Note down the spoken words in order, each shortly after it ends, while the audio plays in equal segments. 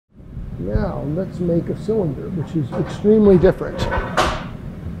Now let's make a cylinder, which is extremely different.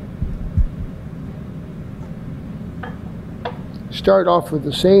 Start off with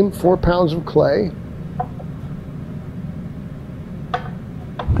the same 4 pounds of clay.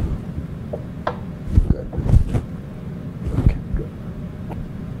 Good. Okay, good.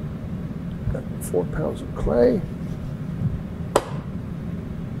 Got 4 pounds of clay.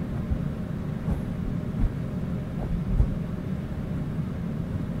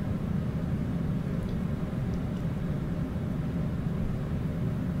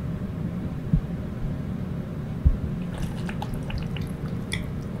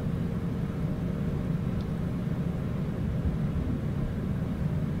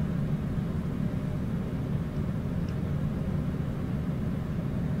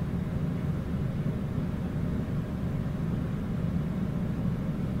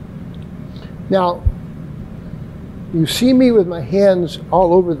 Now, you see me with my hands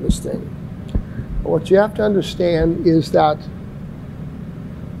all over this thing. What you have to understand is that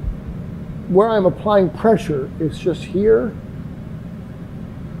where I'm applying pressure is just here,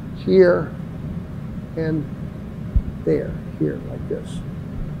 here, and there, here, like this.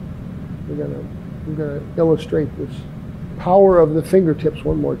 I'm gonna illustrate this power of the fingertips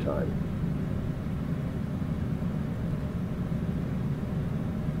one more time.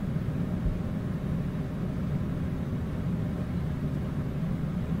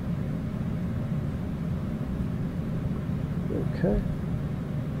 Okay.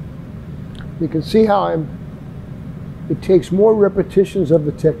 You can see how it takes more repetitions of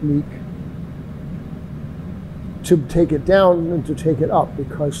the technique to take it down than to take it up,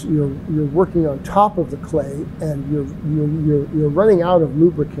 because you're working on top of the clay and you're running out of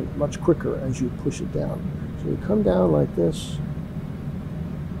lubricant much quicker as you push it down. So you come down like this.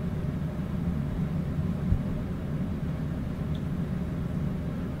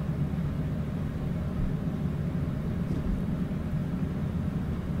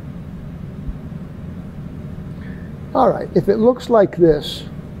 All right, if it looks like this,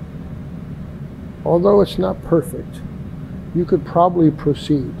 although it's not perfect, you could probably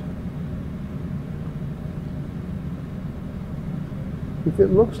proceed. If it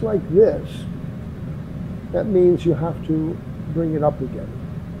looks like this, that means you have to bring it up again.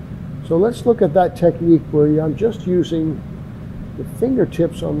 So let's look at that technique where I'm just using the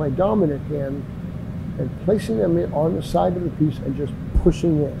fingertips on my dominant hand and placing them on the side of the piece and just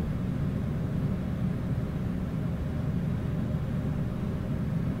pushing in.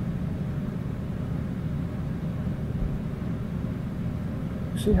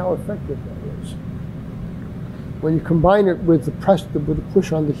 See how effective that is. When you combine it with the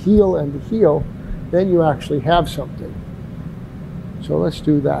push on the heel and the heel, then you actually have something. So let's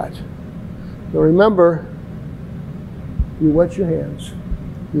do that. Now remember, you wet your hands,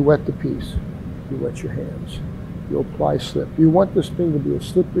 you wet the piece, you wet your hands, you apply slip. You want this thing to be as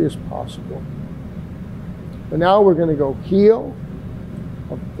slippery as possible. And now we're going to go heel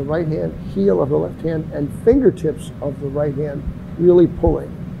of the right hand, heel of the left hand, and fingertips of the right hand, really pulling.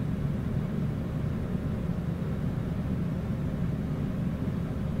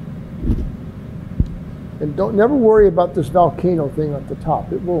 And never worry about this volcano thing at the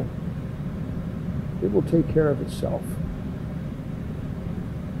top. It will take care of itself.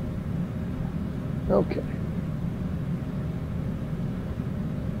 Okay.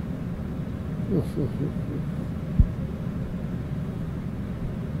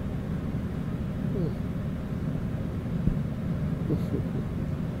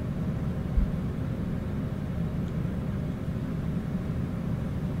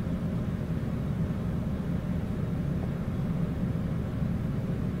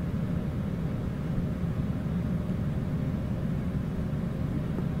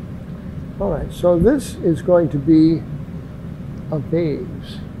 All right, so this is going to be a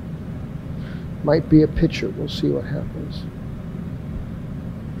vase. Might be a pitcher. We'll see what happens.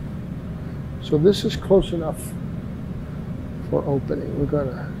 So this is close enough for opening. We're going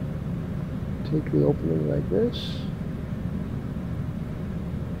to take the opening like this.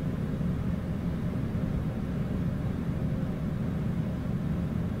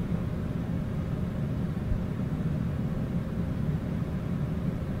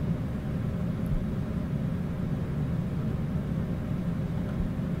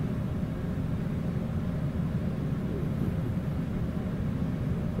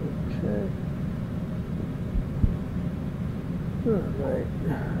 All right.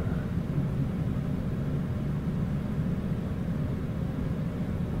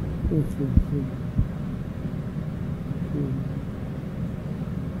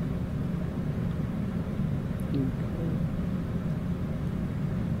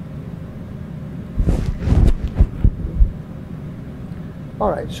 All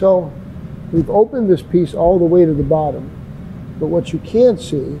right, so we've opened this piece all the way to the bottom, but what you can't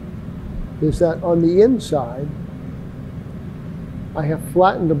see is that on the inside, I have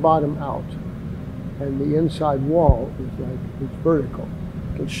flattened the bottom out, and the inside wall is like, it's vertical.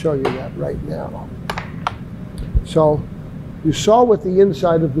 I can show you that right now. So you saw what the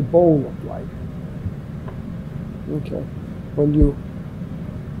inside of the bowl looked like. Okay, when you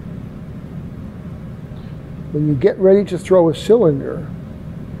get ready to throw a cylinder,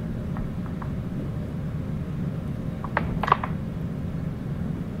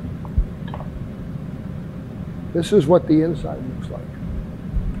 this is what the inside looks like.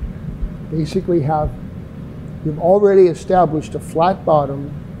 Basically you've already established a flat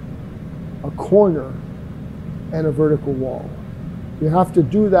bottom, a corner, and a vertical wall. You have to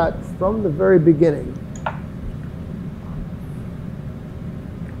do that from the very beginning.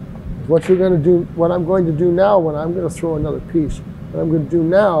 What I'm going to do now when I'm going to throw another piece, what I'm going to do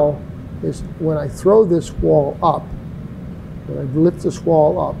now is when I throw this wall up, when I lift this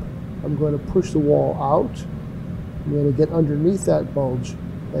wall up, I'm going to push the wall out. I'm going to get underneath that bulge,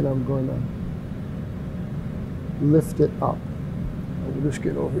 and I'm going to lift it up. We'll just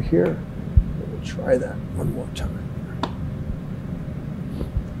get over here, and we'll try that one more time.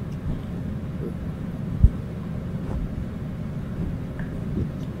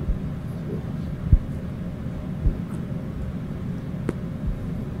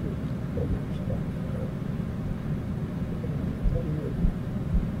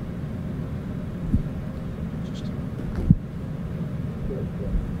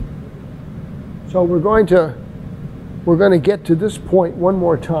 So we're going to get to this point one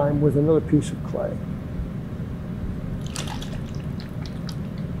more time with another piece of clay.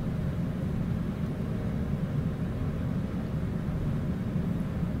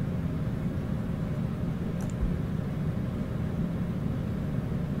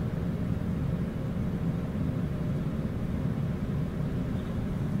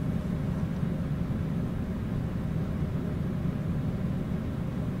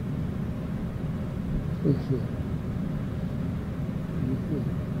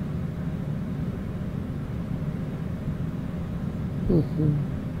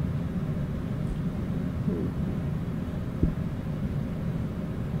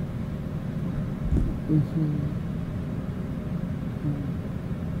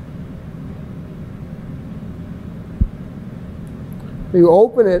 You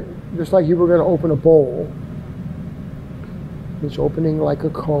open it just like you were going to open a bowl. It's opening like a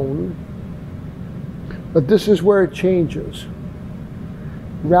cone. But this is where it changes.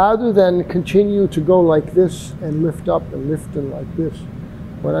 Rather than continue to go like this and lift up and lift in like this,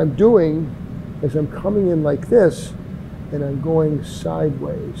 what I'm doing is I'm coming in like this and I'm going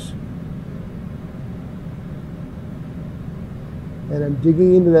sideways. And I'm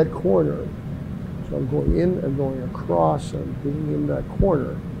digging into that corner. So I'm going in, I'm going across, I'm digging into that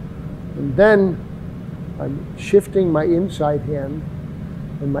corner. And then I'm shifting my inside hand,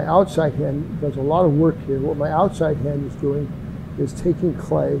 and my outside hand does a lot of work here. What my outside hand is doing is taking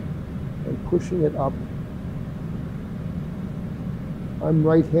clay and pushing it up. I'm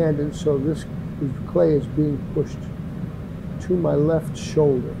right-handed, so this clay is being pushed to my left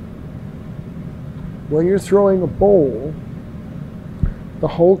shoulder. When you're throwing a bowl, the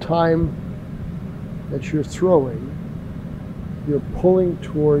whole time that you're throwing, you're pulling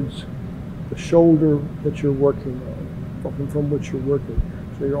towards the shoulder that you're working on, from which you're working.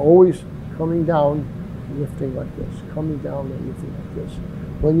 So you're always coming down, lifting like this, coming down and lifting like this.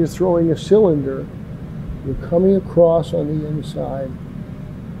 When you're throwing a cylinder, you're coming across on the inside,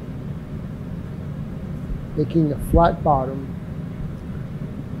 making a flat bottom,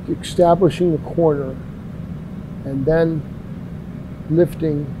 establishing the corner, and then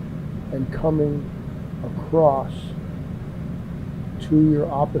lifting and coming across to your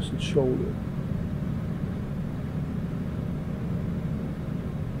opposite shoulder.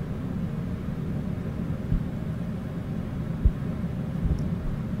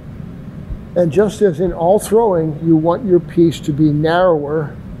 And just as in all throwing, you want your piece to be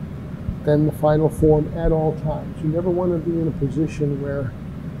narrower than the final form at all times. You never want to be in a position where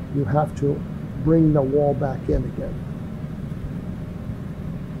you have to bring the wall back in again.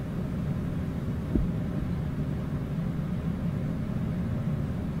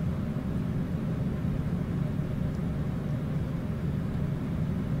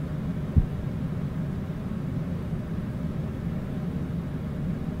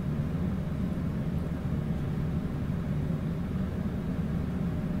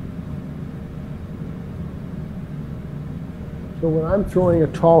 So when I'm throwing a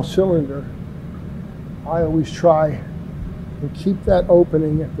tall cylinder, I always try and keep that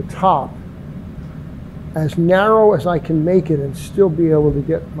opening at the top as narrow as I can make it and still be able to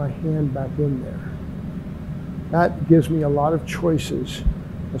get my hand back in there. That gives me a lot of choices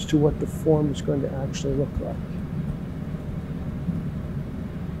as to what the form is going to actually look like.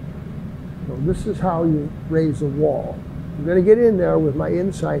 So this is how you raise a wall. I'm going to get in there with my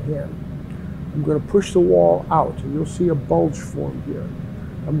inside hand. I'm going to push the wall out, and you'll see a bulge form here.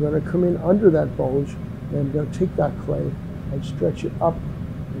 I'm going to come in under that bulge, and I'm going to take that clay and stretch it up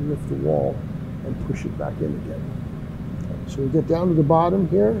and lift the wall and push it back in again. Okay, so we get down to the bottom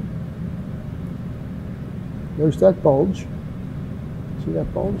here. There's that bulge. See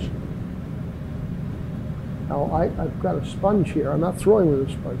that bulge? Now I've got a sponge here. I'm not throwing with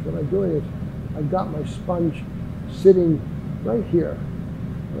a sponge. What I'm doing is I've got my sponge sitting right here.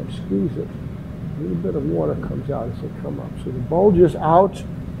 And I squeeze it. A little bit of water comes out as I come up. So the bulge is out.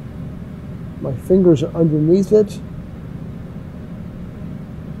 My fingers are underneath it.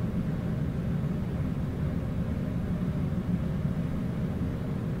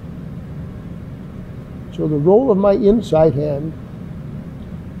 So the role of my inside hand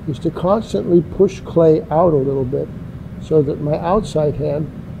is to constantly push clay out a little bit so that my outside hand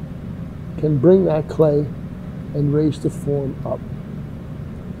can bring that clay and raise the form up.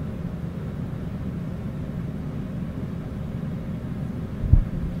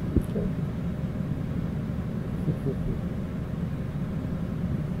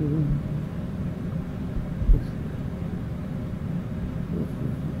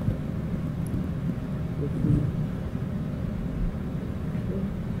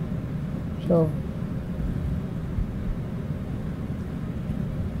 So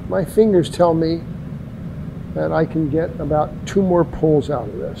my fingers tell me that I can get about 2 more pulls out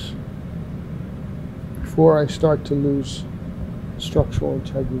of this before I start to lose structural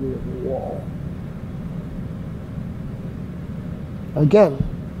integrity of the wall. Again,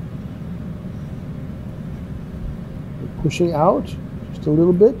 I'm pushing out just a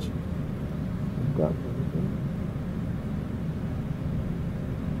little bit. I've got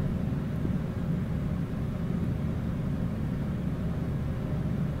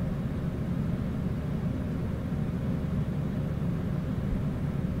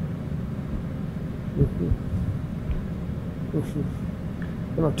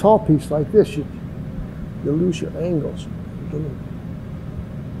on a tall piece like this, you lose your angles. I'm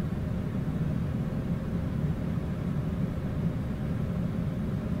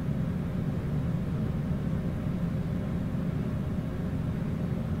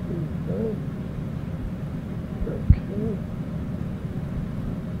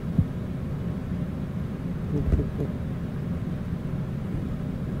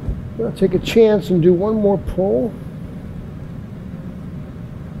going to take a chance and do one more pull.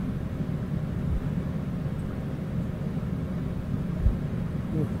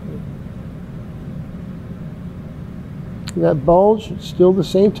 That bulge, it's still the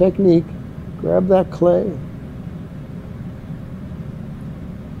same technique. Grab that clay.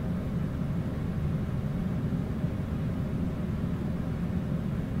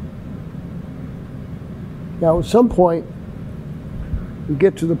 Now at some point, we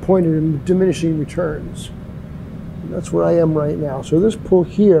get to the point of diminishing returns. And that's where I am right now. So this pull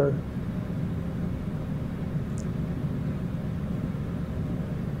here,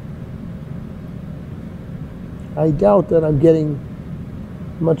 I doubt that I'm getting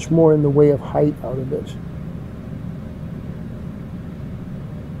much more in the way of height out of it.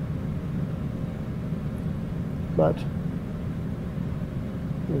 But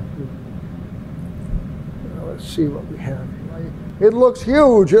let's see what we have. It looks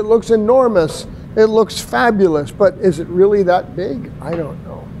huge, it looks enormous, it looks fabulous, but is it really that big? I don't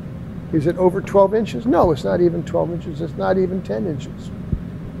know. Is it over 12 inches? No, it's not even 12 inches, it's not even 10 inches.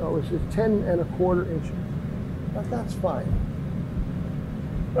 No, it's 10¼ inches. But that's fine.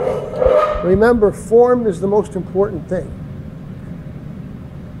 Remember, form is the most important thing.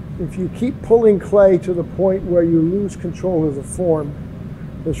 If you keep pulling clay to the point where you lose control of the form,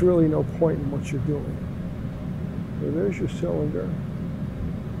 there's really no point in what you're doing. So there's your cylinder.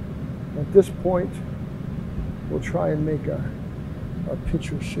 At this point, we'll try and make a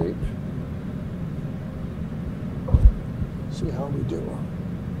picture shape. See how we do.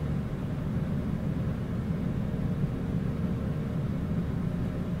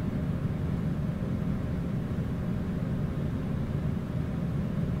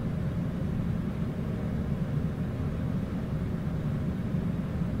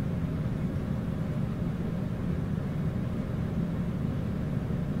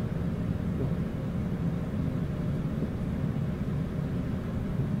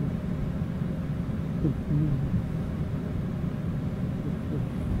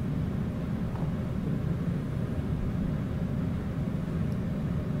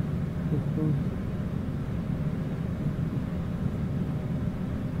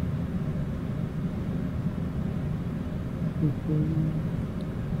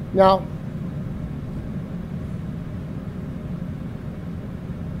 Now,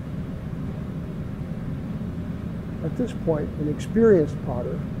 at this point, an experienced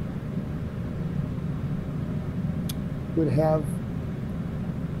potter would have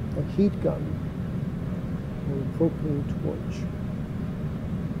a heat gun or a propane torch.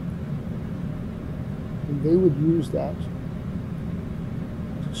 And they would use that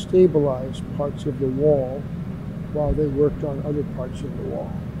to stabilize parts of the wall while they worked on other parts of the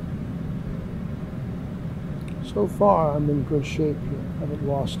wall. So far, I'm in good shape here. I haven't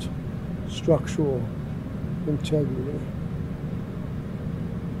lost structural integrity.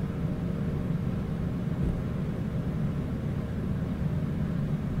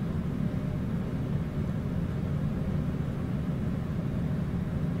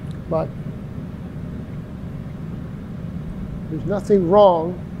 But there's nothing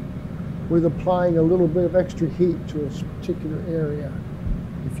wrong with applying a little bit of extra heat to a particular area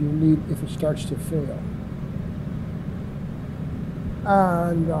if it starts to fail.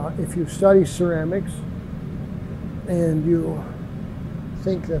 And if you study ceramics and you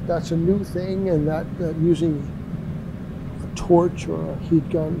think that that's a new thing and that using a torch or a heat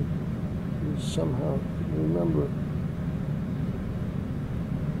gun is somehow, remember,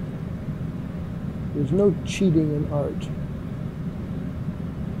 there's no cheating in art.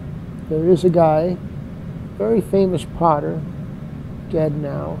 There is a guy, very famous potter, dead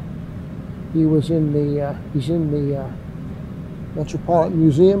now. He's in the Metropolitan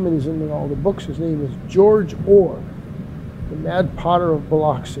Museum, and he's in all the books. His name is George Orr, the Mad Potter of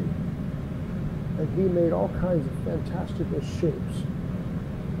Biloxi. And he made all kinds of fantastical shapes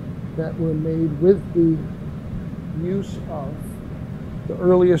that were made with the use of the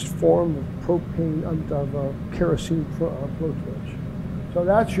earliest form of propane, of kerosene blowtorch. So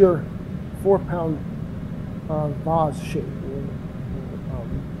that's your 4-pound vase shape,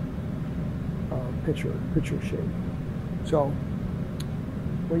 pitcher shape. So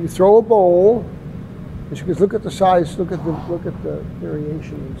when you throw a bowl, just look at the size, look at the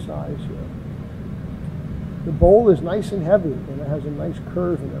variation in size here. The bowl is nice and heavy, and it has a nice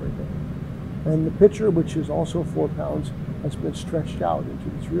curve and everything. And the pitcher, which is also 4 pounds, has been stretched out into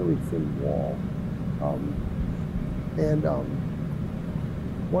this really thin wall.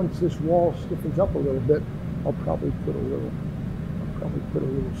 Once this wall stiffens up a little bit, I'll probably put a little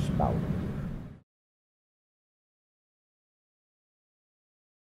spout.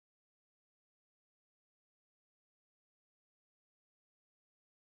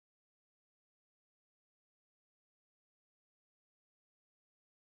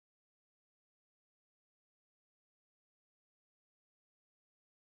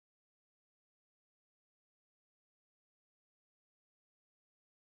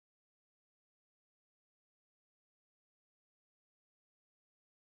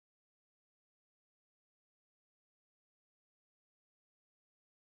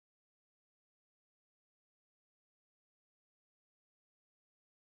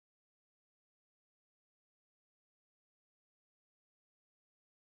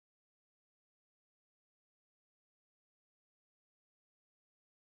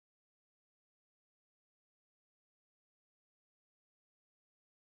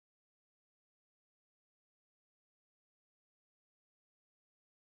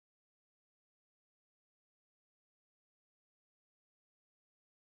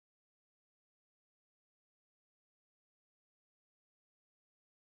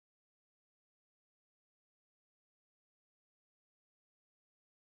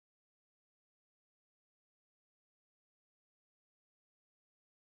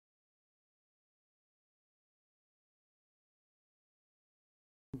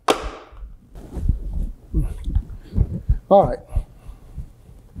 All right.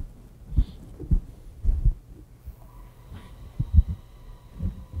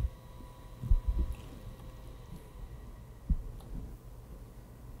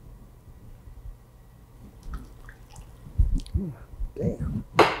 Damn.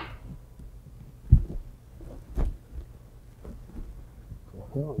 What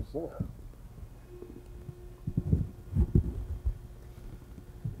the hell is that?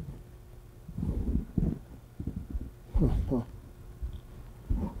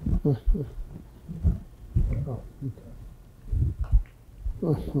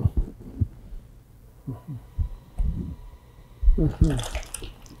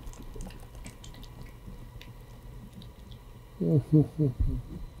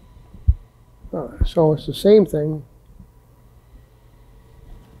 So it's the same thing.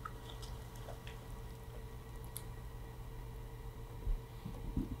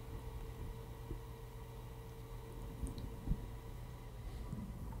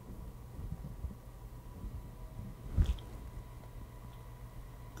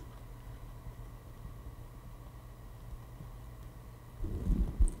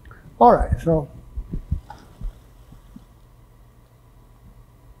 All right, so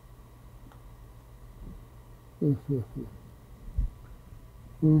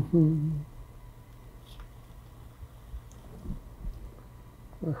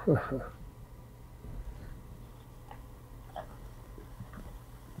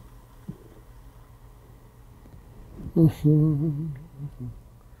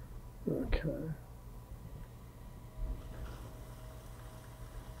okay.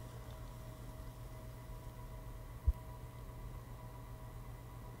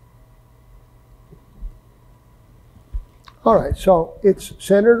 All right, so it's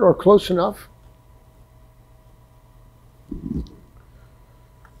centered or close enough.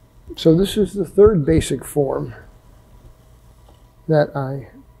 So this is the third basic form that I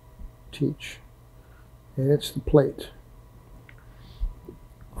teach, and it's the plate.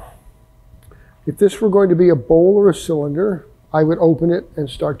 If this were going to be a bowl or a cylinder, I would open it and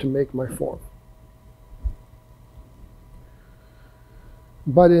start to make my form.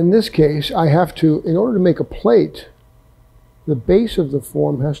 But in this case, I have to, in order to make a plate, the base of the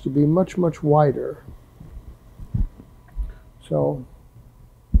form has to be much, much wider. So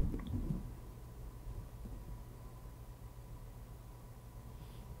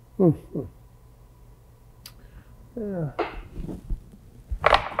yeah.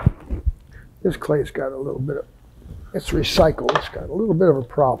 This clay's got a little bit of, it's recycled, it's got a little bit of a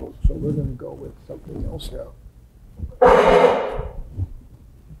problem, so we're going to go with something else now.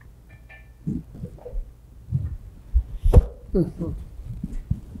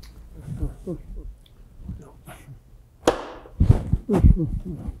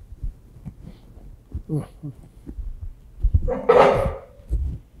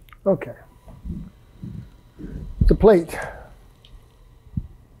 Okay. The plate.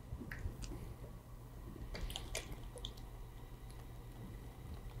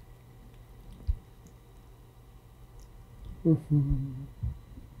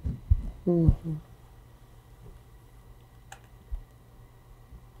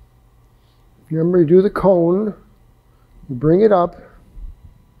 Remember, you do the cone, you bring it up,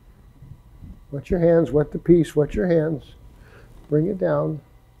 wet your hands, wet the piece, wet your hands, bring it down.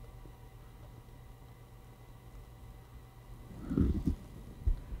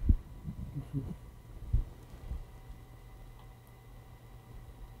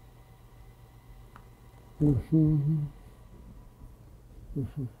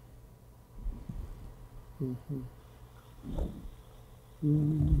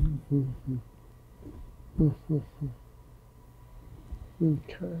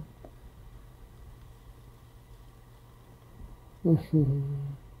 Okay.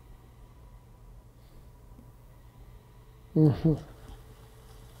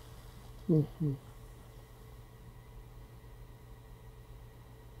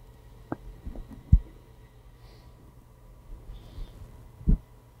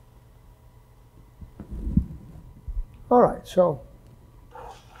 All right, so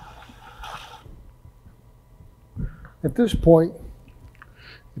at this point,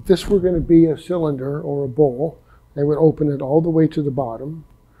 if this were going to be a cylinder or a bowl, I would open it all the way to the bottom,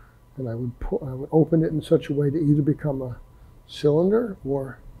 and I would open it in such a way to either become a cylinder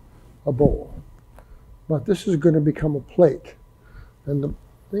or a bowl. But this is going to become a plate. And the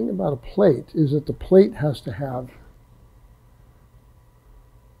thing about a plate is that the plate has to have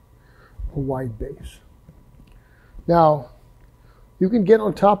a wide base. Now, you can get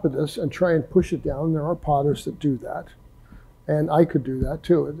on top of this and try and push it down. There are potters that do that. And I could do that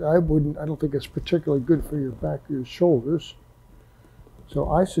too. I don't think it's particularly good for your back or your shoulders. So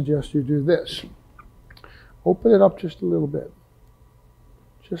I suggest you do this. Open it up just a little bit.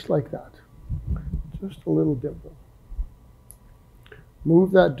 Just like that. Just a little dimple.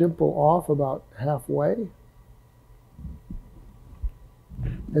 Move that dimple off about halfway.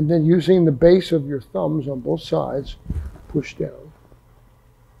 And then using the base of your thumbs on both sides, push down.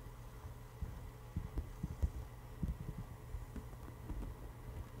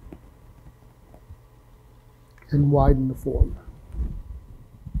 And widen the form.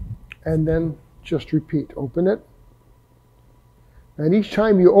 And then just repeat. Open it. And each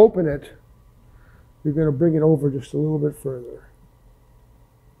time you open it, you're going to bring it over just a little bit further.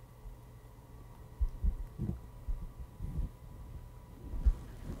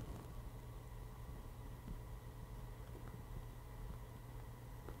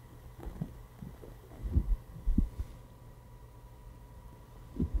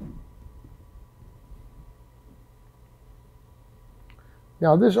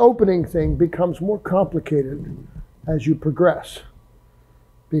 Now this opening thing becomes more complicated as you progress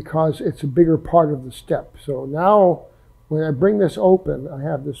because it's a bigger part of the step. So now When I bring this open, I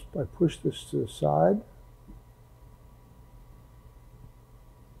have this, I push this to the side.